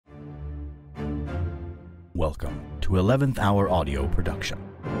Welcome to 11th Hour Audio Production.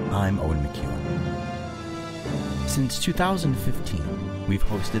 I'm Owen McEwen. Since 2015, we've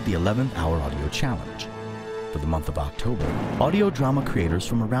hosted the 11th Hour Audio Challenge. For the month of October, audio drama creators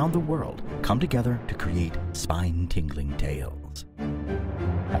from around the world come together to create spine-tingling tales.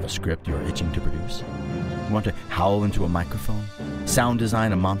 Have a script you're itching to produce? Want to howl into a microphone, sound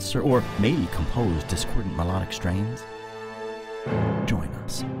design a monster, or maybe compose discordant melodic strains? Join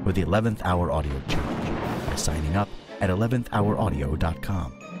us for the 11th Hour Audio Challenge by signing up at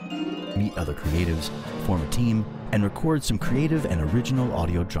 11thhouraudio.com. Meet other creatives, form a team, and record some creative and original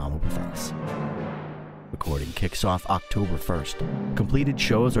audio drama with us. Recording kicks off October 1st. Completed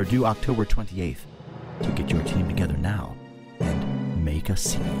shows are due October 28th. So get your team together now and make a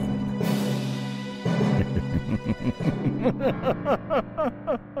scene.